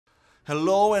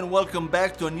Hello and welcome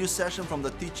back to a new session from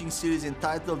the teaching series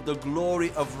entitled The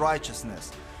Glory of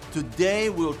Righteousness. Today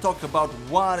we'll talk about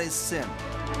what is sin.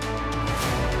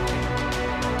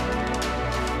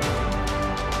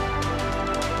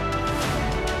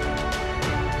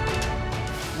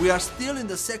 We are still in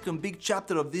the second big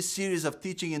chapter of this series of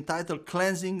teaching entitled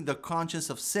Cleansing the Conscience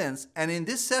of Sins, and in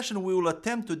this session we will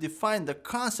attempt to define the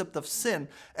concept of sin,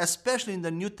 especially in the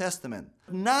New Testament.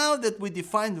 Now that we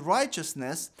defined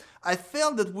righteousness, I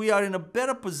felt that we are in a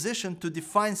better position to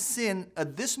define sin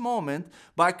at this moment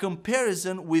by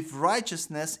comparison with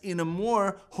righteousness in a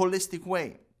more holistic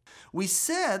way. We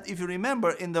said, if you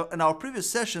remember in our previous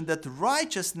session, that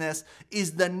righteousness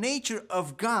is the nature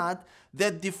of God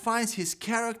that defines His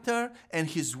character and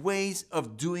His ways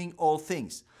of doing all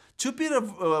things. 2 Peter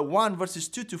 1 verses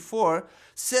 2 to 4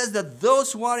 says that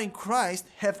those who are in Christ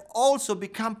have also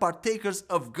become partakers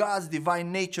of God's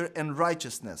divine nature and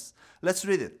righteousness. Let's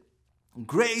read it.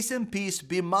 Grace and peace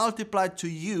be multiplied to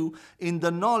you in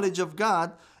the knowledge of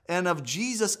God and of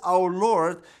Jesus our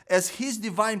Lord, as His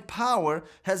divine power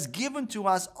has given to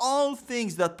us all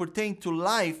things that pertain to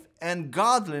life and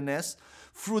godliness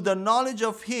through the knowledge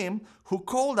of Him who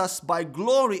called us by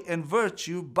glory and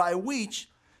virtue, by which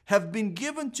have been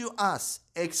given to us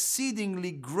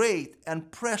exceedingly great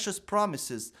and precious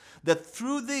promises, that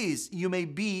through these you may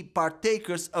be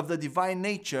partakers of the divine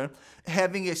nature,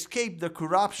 having escaped the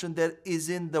corruption that is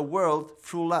in the world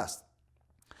through lust.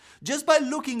 Just by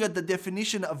looking at the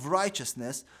definition of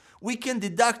righteousness, we can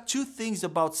deduct two things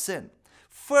about sin.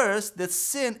 First, that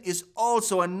sin is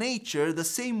also a nature the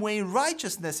same way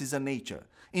righteousness is a nature.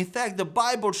 In fact, the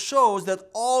Bible shows that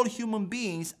all human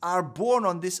beings are born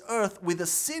on this earth with a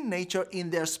sin nature in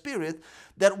their spirit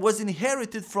that was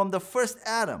inherited from the first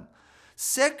Adam.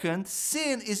 Second,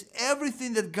 sin is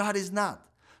everything that God is not.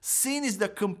 Sin is the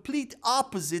complete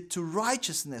opposite to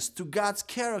righteousness, to God's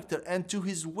character, and to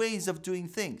His ways of doing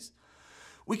things.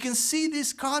 We can see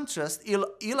this contrast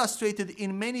illustrated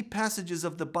in many passages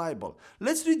of the Bible.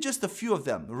 Let's read just a few of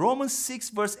them. Romans 6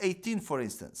 verse 18, for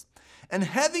instance. And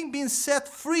having been set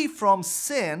free from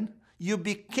sin, you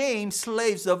became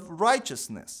slaves of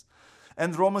righteousness.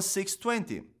 And Romans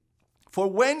 6:20. For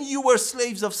when you were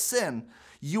slaves of sin,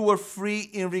 you were free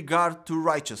in regard to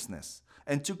righteousness.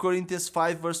 And 2 Corinthians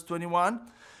 5 verse 21.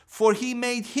 For He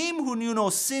made Him who knew no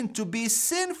sin to be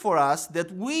sin for us,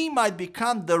 that we might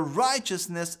become the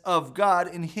righteousness of God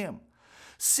in Him.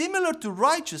 Similar to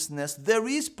righteousness, there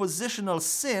is positional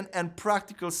sin and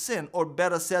practical sin, or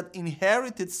better said,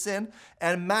 inherited sin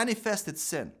and manifested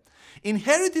sin.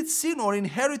 Inherited sin or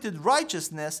inherited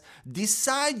righteousness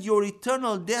decide your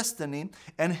eternal destiny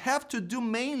and have to do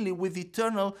mainly with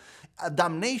eternal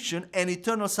damnation and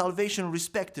eternal salvation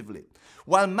respectively.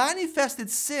 While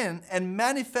manifested sin and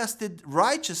manifested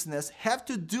righteousness have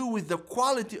to do with the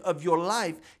quality of your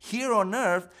life here on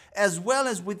earth, as well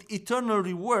as with eternal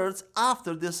rewards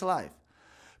after this life.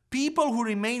 People who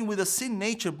remain with a sin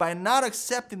nature by not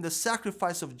accepting the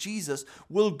sacrifice of Jesus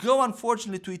will go,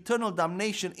 unfortunately, to eternal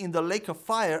damnation in the lake of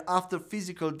fire after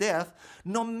physical death,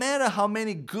 no matter how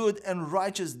many good and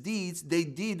righteous deeds they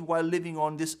did while living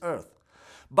on this earth.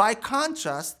 By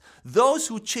contrast, those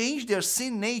who change their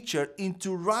sin nature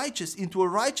into a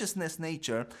righteousness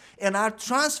nature and are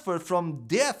transferred from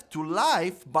death to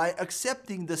life by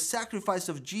accepting the sacrifice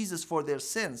of Jesus for their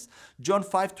sins, John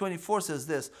 5:24 says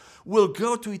this, will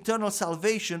go to eternal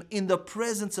salvation in the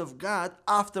presence of God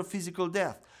after physical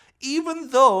death,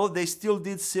 even though they still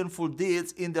did sinful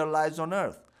deeds in their lives on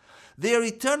earth. Their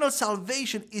eternal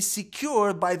salvation is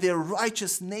secured by their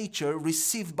righteous nature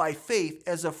received by faith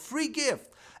as a free gift,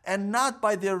 and not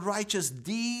by their righteous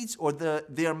deeds or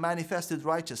their manifested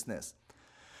righteousness.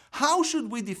 How should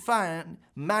we define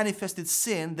manifested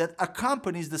sin that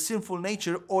accompanies the sinful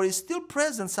nature or is still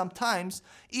present sometimes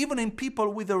even in people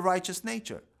with a righteous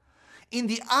nature? In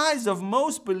the eyes of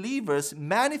most believers,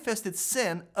 manifested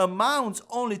sin amounts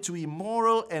only to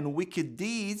immoral and wicked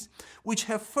deeds which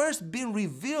have first been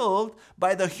revealed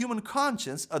by the human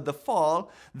conscience at the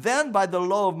fall, then by the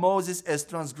law of Moses as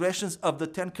transgressions of the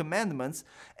Ten Commandments,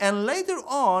 and later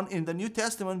on in the New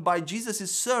Testament by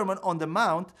Jesus' Sermon on the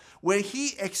Mount, where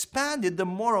He expanded the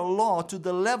moral law to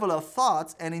the level of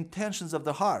thoughts and intentions of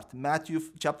the heart, Matthew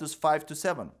chapters 5 to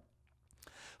 7.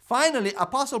 Finally,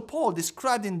 Apostle Paul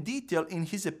described in detail in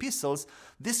his epistles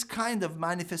this kind of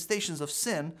manifestations of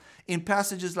sin in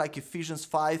passages like Ephesians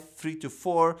 5, 3 to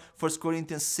 4, 1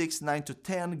 Corinthians 6, 9 to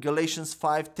 10, Galatians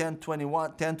 5, 10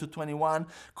 to 21,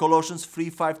 Colossians 3,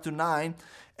 5 to 9.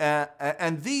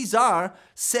 And these are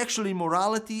sexual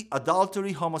immorality,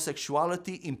 adultery,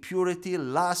 homosexuality, impurity,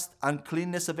 lust,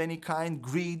 uncleanness of any kind,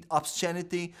 greed,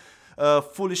 obscenity,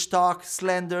 foolish talk,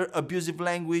 slander, abusive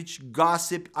language,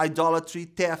 gossip, idolatry,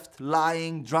 theft,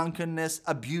 lying, drunkenness,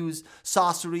 abuse,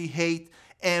 sorcery, hate,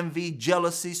 envy,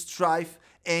 jealousy, strife,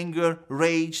 anger,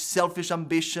 rage, selfish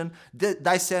ambition,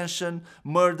 dissension,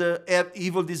 murder,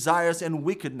 evil desires, and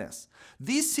wickedness.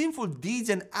 These sinful deeds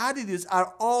and attitudes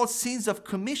are all sins of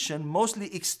commission,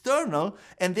 mostly external,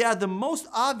 and they are the most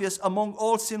obvious among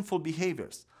all sinful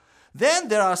behaviors. Then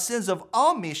there are sins of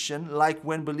omission, like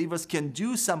when believers can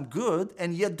do some good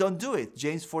and yet don't do it.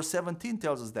 James 4:17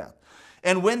 tells us that.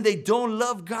 And when they don't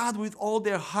love God with all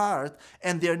their heart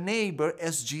and their neighbor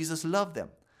as Jesus loved them.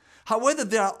 However,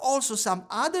 there are also some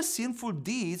other sinful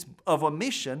deeds of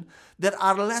omission that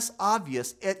are less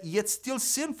obvious yet still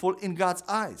sinful in God's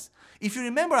eyes. If you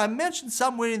remember, I mentioned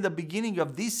somewhere in the beginning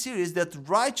of this series that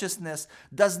righteousness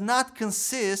does not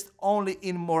consist only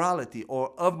in morality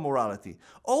or of morality,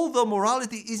 although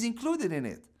morality is included in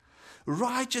it.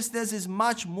 Righteousness is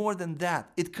much more than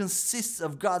that. It consists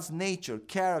of God's nature,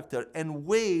 character, and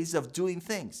ways of doing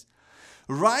things.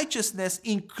 Righteousness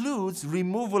includes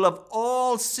removal of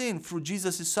all sin through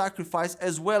Jesus' sacrifice,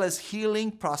 as well as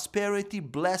healing, prosperity,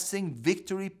 blessing,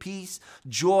 victory, peace,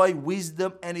 joy,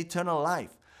 wisdom, and eternal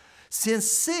life.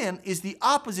 Since sin is the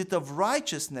opposite of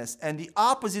righteousness and the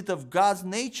opposite of God's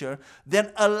nature,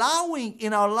 then allowing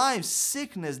in our lives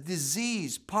sickness,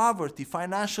 disease, poverty,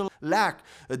 financial lack,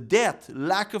 death,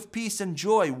 lack of peace and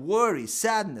joy, worry,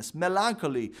 sadness,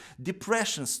 melancholy,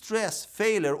 depression, stress,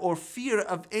 failure, or fear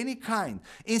of any kind,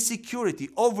 insecurity,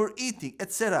 overeating,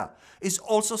 etc., is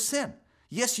also sin.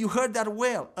 Yes, you heard that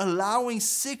well. Allowing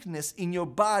sickness in your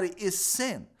body is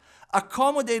sin.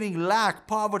 Accommodating lack,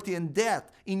 poverty, and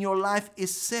death in your life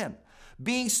is sin.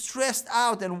 Being stressed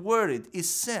out and worried is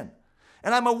sin.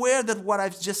 And I'm aware that what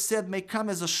I've just said may come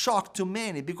as a shock to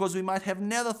many because we might have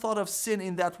never thought of sin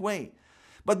in that way.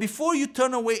 But before you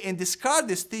turn away and discard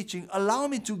this teaching, allow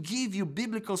me to give you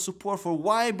biblical support for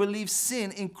why I believe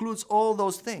sin includes all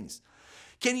those things.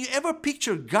 Can you ever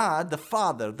picture God, the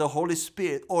Father, the Holy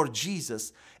Spirit, or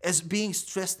Jesus as being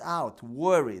stressed out,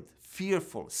 worried,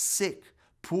 fearful, sick,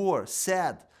 poor,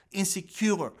 sad,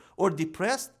 insecure, or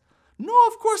depressed? No,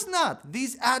 of course not.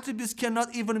 These attributes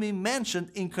cannot even be mentioned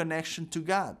in connection to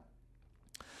God.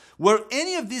 Were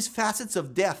any of these facets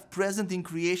of death present in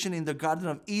creation in the Garden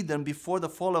of Eden before the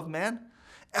fall of man?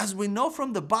 As we know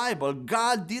from the Bible,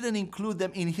 God didn't include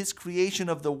them in His creation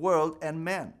of the world and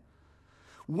man.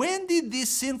 When did these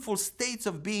sinful states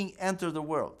of being enter the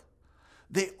world?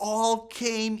 They all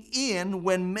came in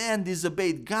when man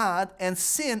disobeyed God and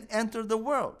sin entered the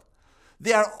world.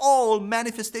 They are all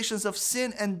manifestations of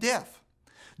sin and death.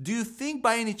 Do you think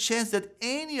by any chance that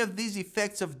any of these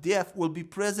effects of death will be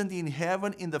present in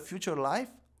heaven in the future life?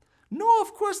 No,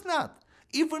 of course not.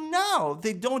 Even now,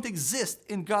 they don't exist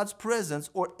in God's presence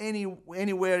or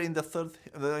anywhere in the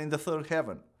third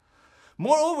heaven.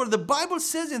 Moreover, the Bible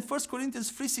says in 1 Corinthians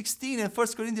 3:16 and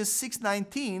 1 Corinthians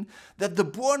 6:19 that the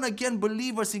born-again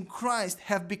believers in Christ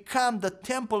have become the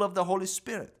temple of the Holy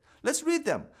Spirit. Let's read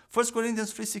them. 1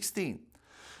 Corinthians 3:16.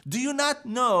 Do you not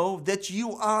know that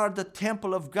you are the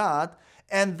temple of God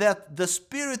and that the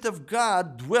Spirit of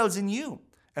God dwells in you?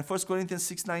 And 1 Corinthians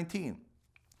 6:19.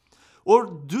 Or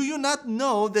do you not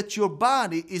know that your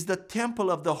body is the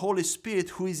temple of the Holy Spirit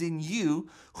who is in you,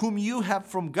 whom you have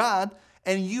from God,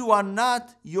 and you are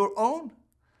not your own?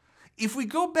 If we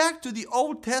go back to the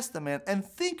Old Testament and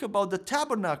think about the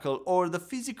tabernacle or the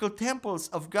physical temples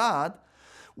of God,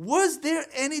 was there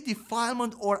any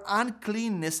defilement or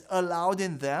uncleanness allowed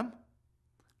in them?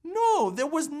 No, there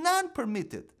was none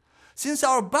permitted. Since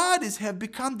our bodies have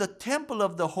become the temple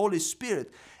of the Holy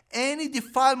Spirit, any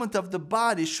defilement of the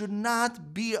body should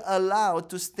not be allowed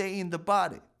to stay in the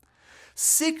body.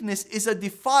 Sickness is a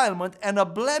defilement and a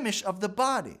blemish of the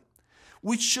body,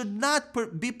 which should not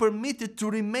be permitted to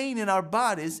remain in our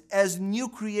bodies as new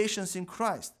creations in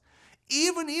Christ,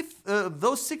 even if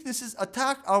those sicknesses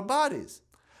attack our bodies.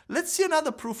 Let's see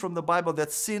another proof from the Bible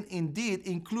that sin indeed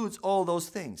includes all those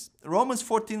things. Romans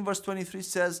 14 verse 23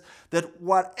 says that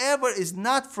whatever is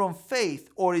not from faith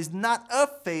or is not of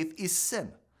faith is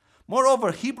sin.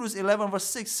 Moreover, Hebrews 11 verse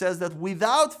 6 says that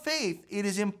without faith it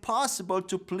is impossible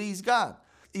to please God.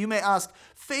 You may ask,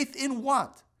 faith in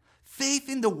what? Faith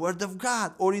in the Word of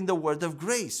God, or in the Word of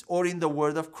grace, or in the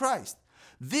Word of Christ.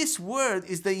 This word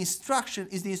is the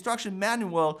instruction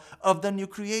manual of the new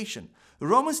creation.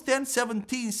 Romans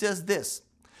 10:17 says this,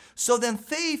 so then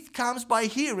faith comes by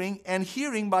hearing, and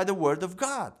hearing by the Word of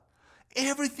God.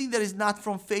 Everything that is not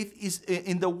from faith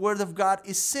in the Word of God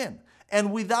is sin.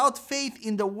 And without faith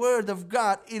in the Word of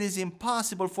God, it is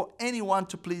impossible for anyone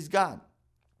to please God.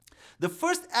 The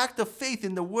first act of faith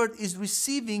in the Word is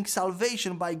receiving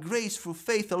salvation by grace through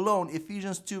faith alone.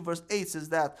 Ephesians 2 verse 8 says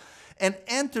that. And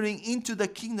entering into the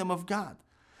kingdom of God.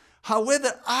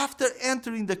 However, after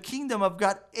entering the kingdom of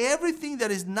God, everything that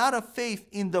is not of faith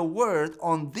in the Word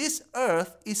on this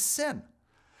earth is sin.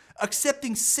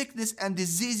 Accepting sickness and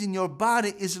disease in your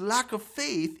body is lack of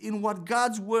faith in what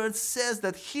God's Word says,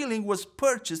 that healing was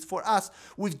purchased for us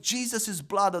with Jesus'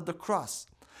 blood at the cross.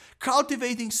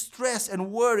 Cultivating stress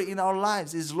and worry in our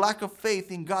lives is lack of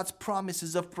faith in God's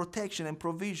promises of protection and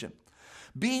provision.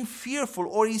 Being fearful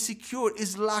or insecure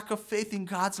is lack of faith in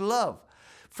God's love.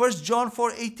 1 John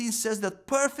 4:18 says that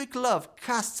perfect love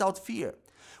casts out fear.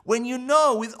 When you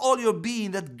know with all your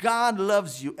being that God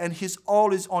loves you and He's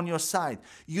always on your side,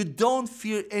 you don't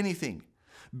fear anything.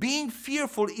 Being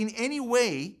fearful in any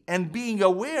way and being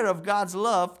aware of God's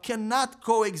love cannot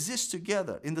coexist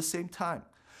together in the same time.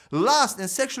 Lust and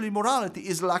sexual immorality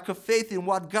is lack of faith in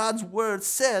what God's Word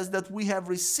says, that we have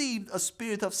received a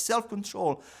spirit of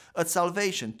self-control at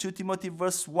salvation. 2 Timothy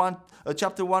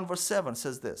chapter 1 verse 7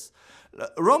 says this.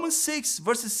 Romans 6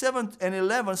 verses 7 and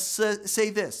 11 say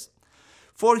this.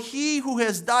 For he who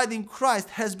has died in Christ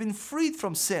has been freed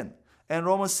from sin. And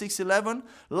Romans 6:11,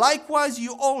 likewise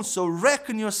you also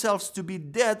reckon yourselves to be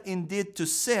dead indeed to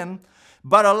sin,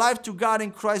 but alive to God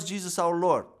in Christ Jesus our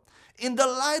Lord. In the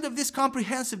light of this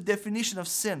comprehensive definition of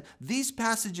sin, these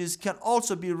passages can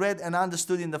also be read and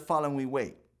understood in the following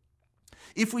way.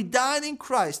 If we died in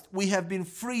Christ, we have been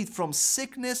freed from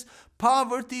sickness,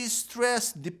 poverty,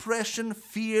 stress, depression,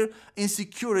 fear,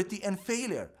 insecurity, and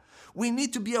failure. We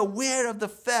need to be aware of the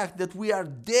fact that we are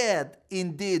dead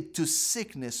indeed to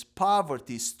sickness,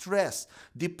 poverty, stress,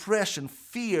 depression,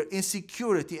 fear,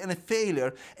 insecurity, and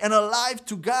failure, and alive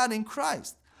to God in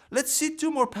Christ. Let's see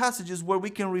two more passages where we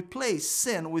can replace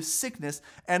sin with sickness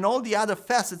and all the other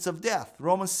facets of death.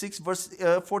 Romans 6 verse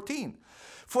 14.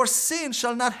 For sin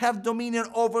shall not have dominion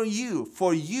over you,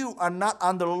 for you are not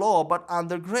under law, but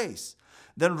under grace.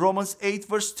 Then Romans 8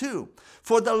 verse 2.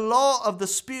 For the law of the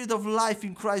Spirit of life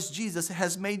in Christ Jesus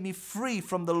has made me free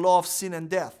from the law of sin and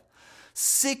death.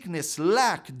 Sickness,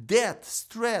 lack, death,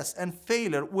 stress, and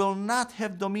failure will not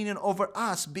have dominion over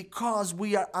us because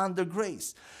we are under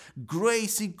grace.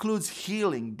 Grace includes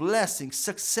healing, blessing,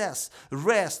 success,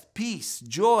 rest, peace,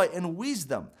 joy, and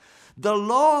wisdom. The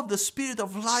law of the Spirit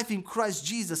of life in Christ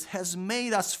Jesus has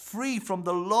made us free from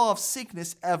the law of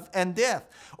sickness and death,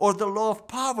 or the law of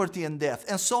poverty and death,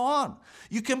 and so on.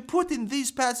 You can put in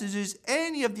these passages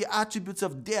any of the attributes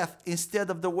of death instead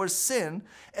of the word sin,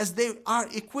 as they are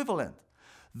equivalent.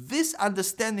 This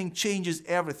understanding changes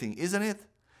everything, isn't it?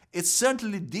 It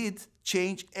certainly did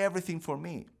change everything for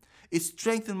me. It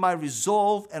strengthened my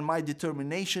resolve and my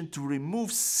determination to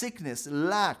remove sickness,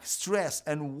 lack, stress,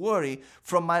 and worry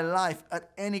from my life at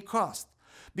any cost,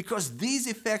 because these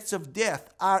effects of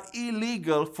death are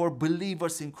illegal for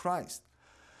believers in Christ.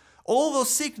 Although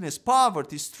sickness,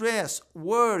 poverty, stress,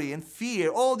 worry, and fear,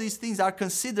 all these things are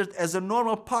considered as a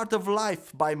normal part of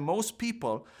life by most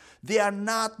people, they are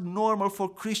not normal for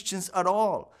Christians at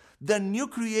all. The new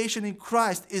creation in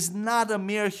Christ is not a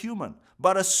mere human,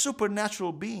 but a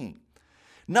supernatural being.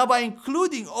 Now, by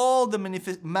including all the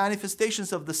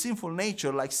manifestations of the sinful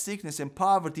nature, like sickness and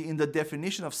poverty, in the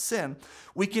definition of sin,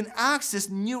 we can access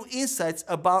new insights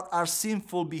about our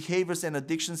sinful behaviors and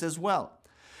addictions as well.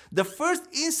 The first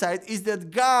insight is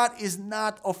that God is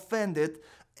not offended,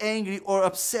 angry, or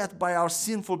upset by our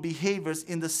sinful behaviors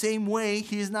in the same way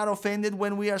He is not offended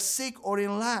when we are sick or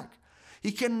in lack.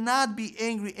 He cannot be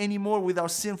angry anymore with our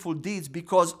sinful deeds,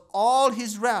 because all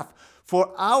His wrath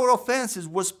for our offenses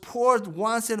was poured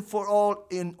once and for all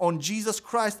on Jesus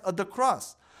Christ at the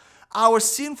cross. Our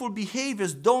sinful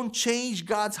behaviors don't change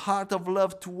God's heart of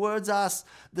love towards us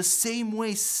the same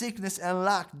way sickness and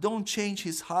lack don't change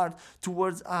His heart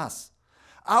towards us.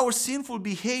 Our sinful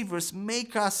behaviors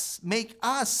make us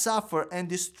suffer and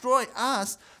destroy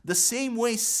us the same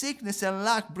way sickness and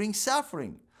lack bring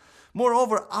suffering.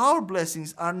 Moreover, our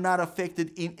blessings are not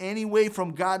affected in any way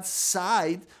from God's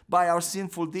side by our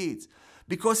sinful deeds,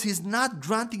 because He's not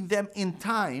granting them in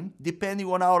time depending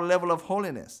on our level of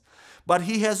holiness, but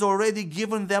He has already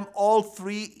given them all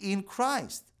three in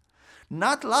Christ.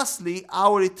 Not lastly,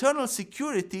 our eternal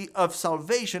security of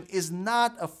salvation is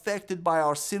not affected by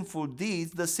our sinful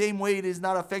deeds the same way it is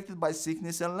not affected by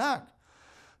sickness and lack.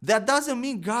 That doesn't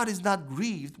mean God is not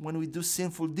grieved when we do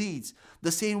sinful deeds,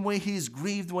 the same way He is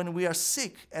grieved when we are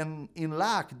sick and in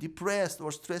lack, depressed,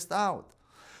 or stressed out.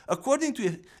 According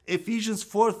to Ephesians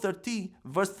 4:30,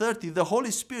 verse 30, the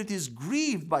Holy Spirit is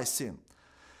grieved by sin.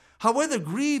 However,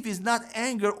 grief is not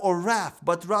anger or wrath,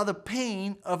 but rather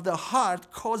pain of the heart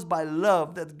caused by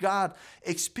love that God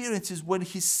experiences when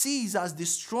He sees us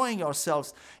destroying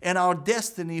ourselves and our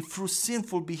destiny through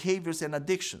sinful behaviors and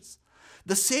addictions.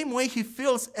 The same way He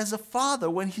feels as a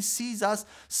father when He sees us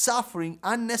suffering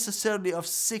unnecessarily of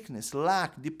sickness,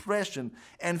 lack, depression,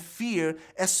 and fear,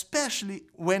 especially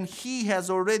when He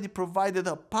has already provided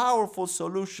a powerful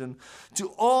solution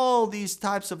to all these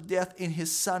types of death in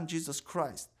His Son, Jesus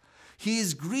Christ. He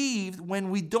is grieved when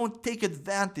we don't take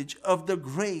advantage of the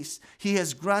grace He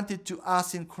has granted to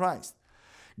us in Christ.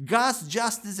 God's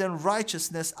justice and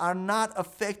righteousness are not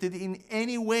affected in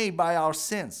any way by our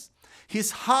sins.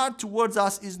 His heart towards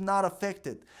us is not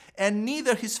affected, and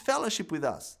neither His fellowship with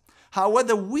us.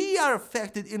 However, we are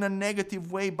affected in a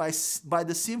negative way by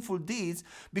the sinful deeds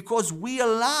because we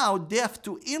allow death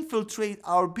to infiltrate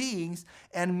our beings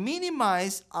and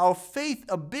minimize our faith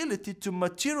ability to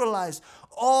materialize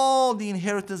all the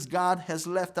inheritance God has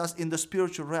left us in the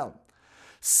spiritual realm.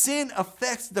 Sin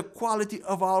affects the quality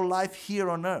of our life here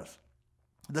on earth.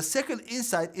 The second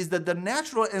insight is that the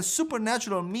natural and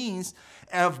supernatural means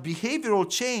of behavioral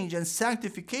change and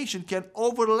sanctification can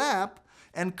overlap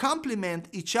and complement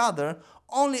each other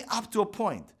only up to a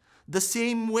point. The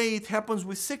same way it happens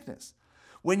with sickness.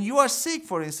 When you are sick,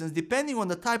 for instance, depending on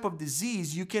the type of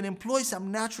disease, you can employ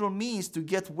some natural means to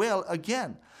get well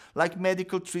again, like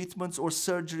medical treatments or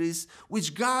surgeries,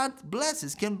 which God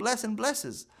blesses, can bless and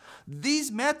blesses.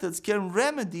 These methods can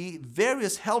remedy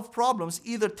various health problems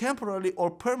either temporarily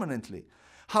or permanently.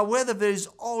 However, there is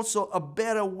also a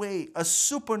better way, a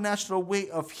supernatural way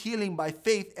of healing by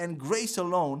faith and grace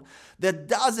alone that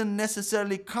doesn't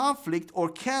necessarily conflict or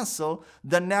cancel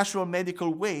the natural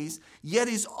medical ways, yet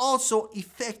is also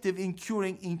effective in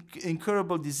curing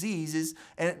incurable diseases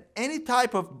and any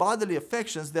type of bodily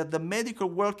affections that the medical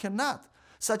world cannot,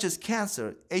 such as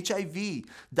cancer, HIV,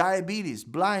 diabetes,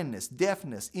 blindness,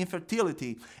 deafness,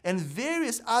 infertility, and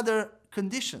various other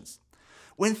conditions.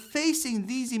 When facing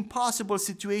these impossible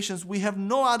situations, we have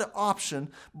no other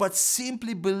option but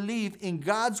simply believe in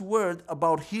God's word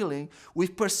about healing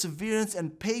with perseverance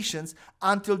and patience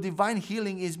until divine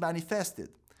healing is manifested.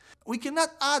 We cannot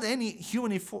add any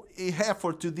human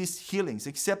effort to these healings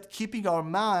except keeping our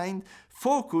mind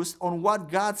focused on what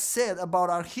God said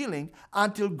about our healing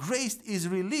until grace is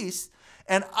released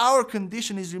and our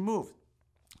condition is removed.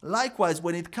 Likewise,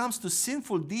 when it comes to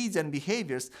sinful deeds and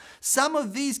behaviors, some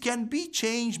of these can be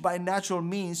changed by natural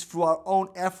means through our own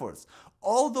efforts,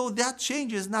 although that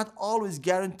change is not always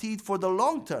guaranteed for the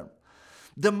long term.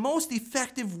 The most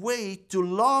effective way to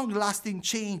long-lasting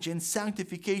change and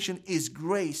sanctification is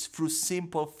grace through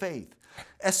simple faith,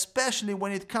 especially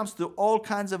when it comes to all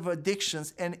kinds of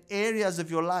addictions and areas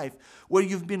of your life where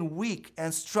you've been weak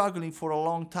and struggling for a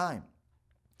long time.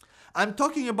 I'm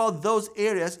talking about those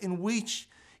areas in which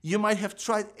you might have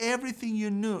tried everything you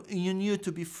knew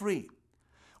to be free,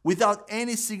 without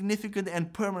any significant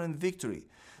and permanent victory.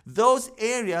 Those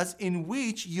areas in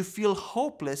which you feel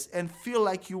hopeless and feel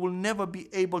like you will never be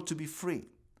able to be free.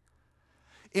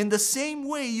 In the same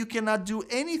way, you cannot do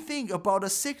anything about a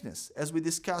sickness, as we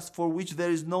discussed, for which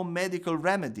there is no medical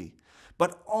remedy,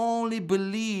 but only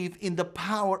believe in the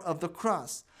power of the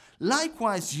cross.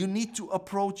 Likewise, you need to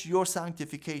approach your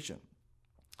sanctification.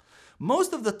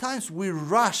 Most of the times we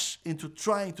rush into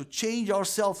trying to change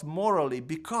ourselves morally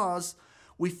because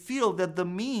we feel that the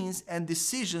means and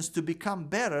decisions to become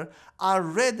better are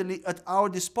readily at our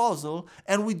disposal,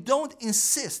 and we don't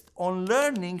insist on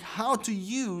learning how to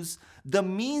use the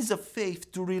means of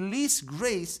faith to release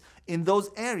grace in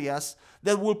those areas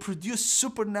that will produce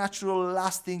supernatural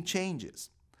lasting changes.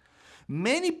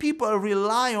 Many people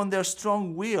rely on their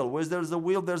strong will, where there's a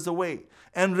will, there's a way,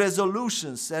 and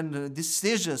resolutions and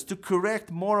decisions to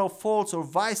correct moral faults or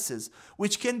vices,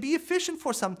 which can be efficient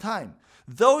for some time,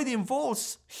 though it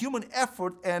involves human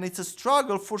effort and it's a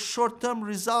struggle for short-term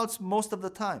results most of the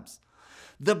times.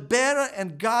 The better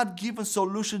and God-given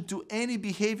solution to any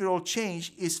behavioral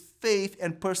change is faith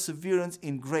and perseverance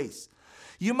in grace.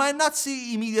 You might not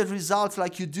see immediate results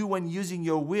like you do when using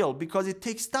your will, because it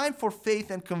takes time for faith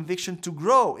and conviction to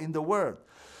grow in the Word.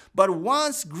 But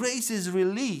once grace is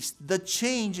released, the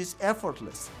change is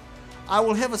effortless. I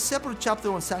will have a separate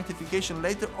chapter on sanctification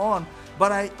later on,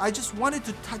 but I just wanted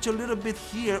to touch a little bit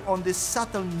here on this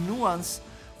subtle nuance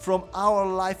from our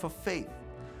life of faith.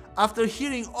 After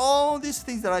hearing all these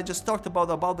things that I just talked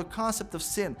about the concept of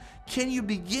sin, can you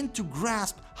begin to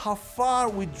grasp how far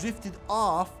we drifted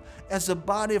off as a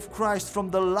body of Christ from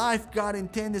the life God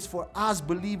intended for us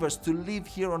believers to live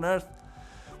here on earth?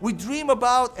 We dream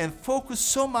about and focus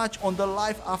so much on the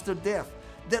life after death,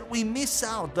 that we miss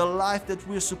out the life that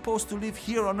we're supposed to live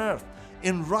here on earth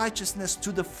in righteousness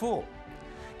to the full.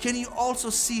 Can you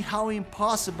also see how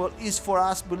impossible it is for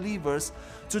us believers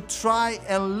to try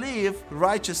and live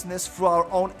righteousness through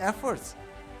our own efforts?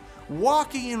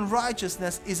 Walking in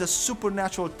righteousness is a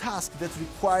supernatural task that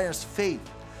requires faith.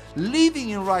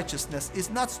 Living in righteousness is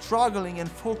not struggling and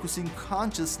focusing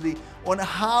consciously on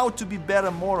how to be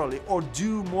better morally or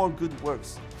do more good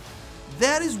works.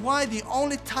 That is why the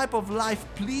only type of life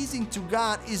pleasing to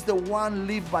God is the one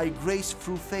lived by grace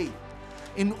through faith.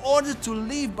 In order to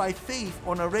live by faith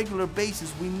on a regular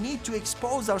basis, we need to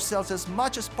expose ourselves as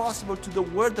much as possible to the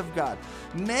Word of God,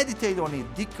 meditate on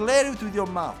it, declare it with your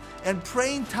mouth, and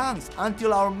pray in tongues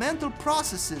until our mental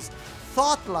processes,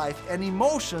 thought life, and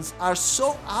emotions are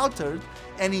so altered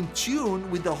and in tune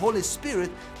with the Holy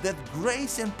Spirit that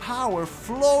grace and power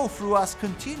flow through us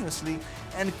continuously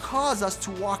and cause us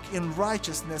to walk in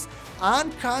righteousness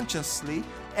unconsciously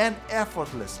and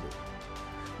effortlessly.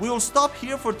 We will stop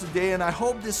here for today, and I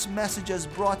hope this message has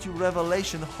brought you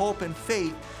revelation, hope, and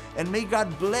faith, and may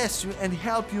God bless you and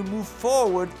help you move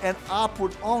forward and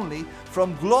upward only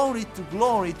from glory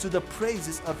to the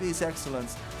praises of His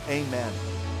excellence.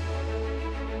 Amen.